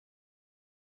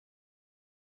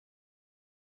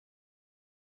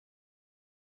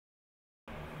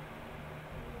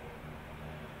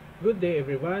Good day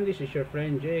everyone, this is your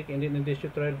friend Jake, and in this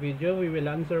tutorial video we will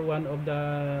answer one of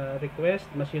the request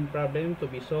machine problem to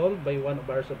be solved by one of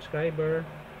our subscriber,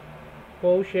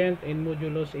 Quotient and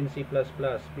Modulus in C++.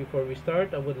 Before we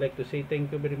start, I would like to say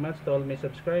thank you very much to all my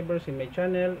subscribers in my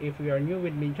channel. If you are new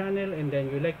with my channel and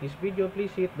then you like this video,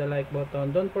 please hit the like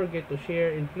button. Don't forget to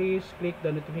share and please click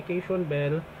the notification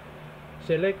bell.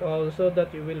 Select all so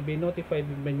that you will be notified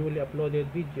with my newly uploaded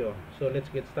video. So let's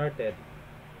get started.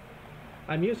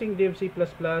 I'm using Dev C++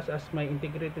 as my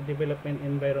integrated development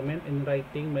environment in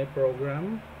writing my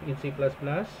program in C++.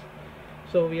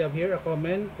 So we have here a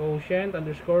comment, quotient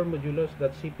underscore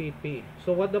modulus.cpp.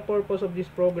 So what the purpose of this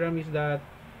program is that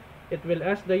it will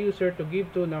ask the user to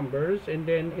give two numbers and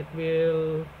then it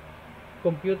will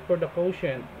compute for the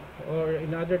quotient, or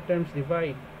in other terms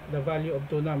divide the value of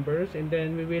two numbers, and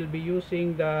then we will be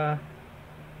using the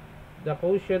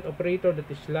quotient operator, that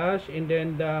is slash, and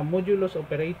then the modulus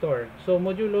operator. So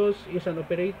modulus is an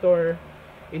operator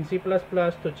in C++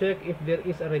 to check if there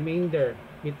is a remainder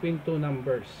between two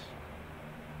numbers.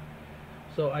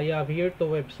 So I have here two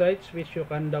websites which you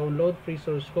can download free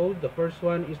source code. The first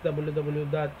one is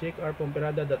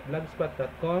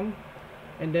www.jkrpomperada.blogspot.com,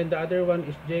 and then the other one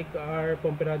is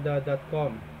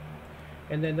jkrpomperada.com.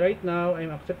 And then right now,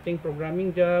 I'm accepting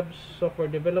programming jobs, software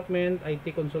development, IT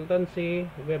consultancy,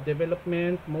 web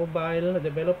development, mobile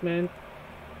development.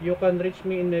 You can reach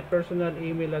me in my personal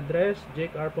email address,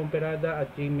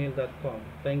 jkrpomperada@gmail.com.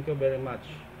 Thank you very much.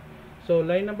 So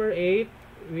line number 8,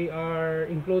 we are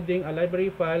including a library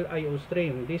file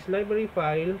iostream. This library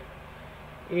file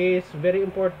is very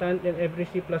important in every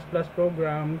C++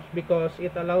 program because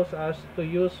it allows us to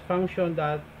use function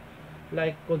that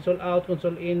like console out,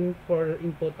 console in for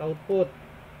input output.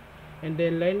 And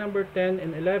then line number 10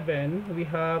 and 11, we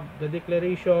have the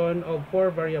declaration of 4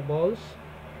 variables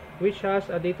which has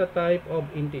a data type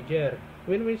of integer.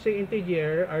 When we say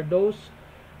integer, are those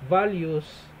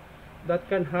values that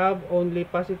can have only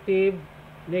positive,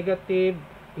 negative,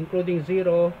 including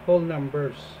 0, whole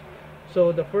numbers.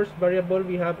 So the first variable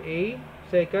we have A,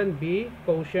 second B,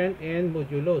 quotient and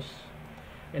modulus.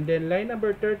 And then line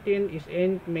number 13 is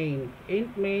int main.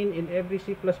 Int main in every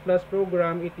C++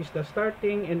 program, it is the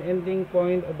starting and ending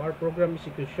point of our program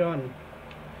execution.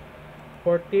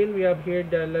 14, we have here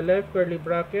the left curly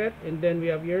bracket, and then we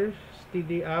have here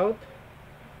std out.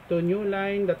 To new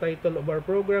line, the title of our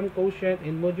program, quotient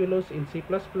and modulus in C++.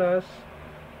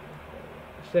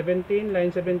 17,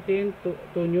 line 17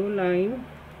 to new line,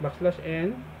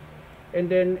 \n. And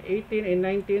then 18 and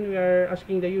 19, we are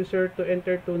asking the user to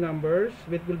enter two numbers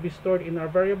which will be stored in our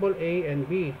variable A and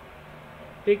B.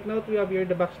 Take note, we have here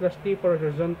the \t for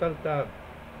horizontal tab.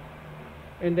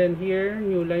 And then here,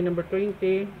 new line number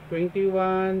 20,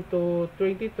 21 to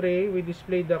 23, we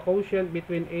display the quotient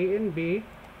between A and B.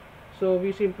 So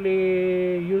we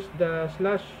simply use the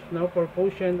slash now for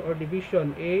quotient or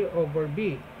division, A over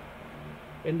B.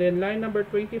 And then line number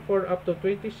 24 up to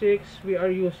 26, we are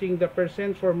using the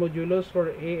percent for modulus for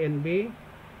A and B.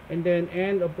 And then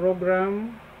end of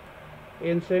program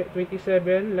in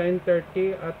 27, line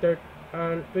 30 at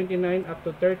 29 up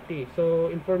to 30. So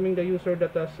informing the user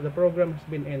that the program has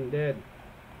been ended.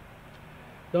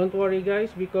 Don't worry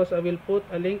guys, because I will put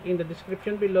a link in the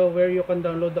description below where you can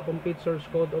download the complete source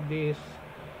code of this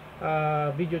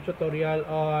video tutorial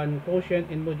on quotient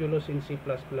and modulus in C++.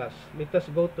 Let us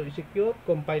go to execute,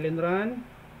 compile and run.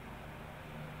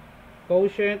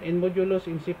 Quotient and modulus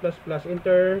in C++.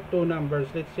 Enter two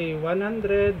numbers. Let's say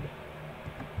 100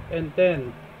 and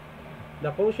 10.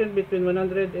 The quotient between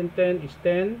 100 and 10 is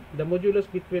 10. The modulus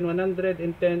between 100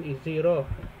 and 10 is 0.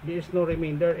 There is no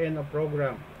remainder. End of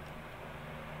program.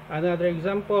 Another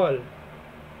example.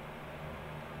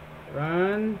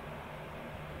 Run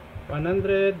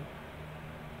 100,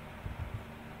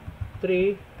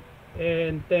 3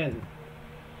 and 10.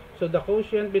 So the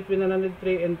quotient between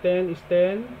 103 and 10 is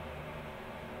 10.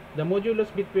 The modulus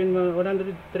between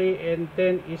 103 and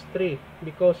 10 is 3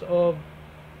 because of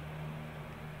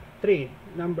 3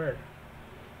 number.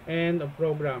 End of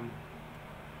program.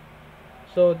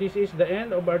 So this is the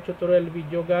end of our tutorial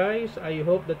video guys. I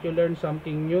hope that you learned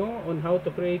something new on how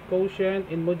to create quotient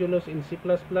in modulus in C++,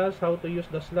 how to use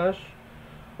the slash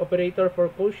operator for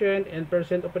quotient and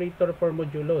percent operator for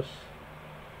modulus.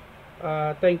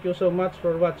 Thank you so much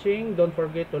for watching. Don't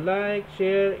forget to like,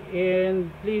 share,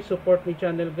 and please support my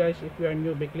channel guys if you are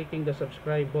new by clicking the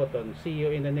subscribe button. See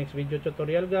you in the next video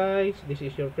tutorial guys. This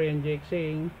is your friend Jake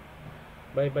saying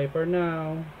bye bye for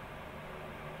now.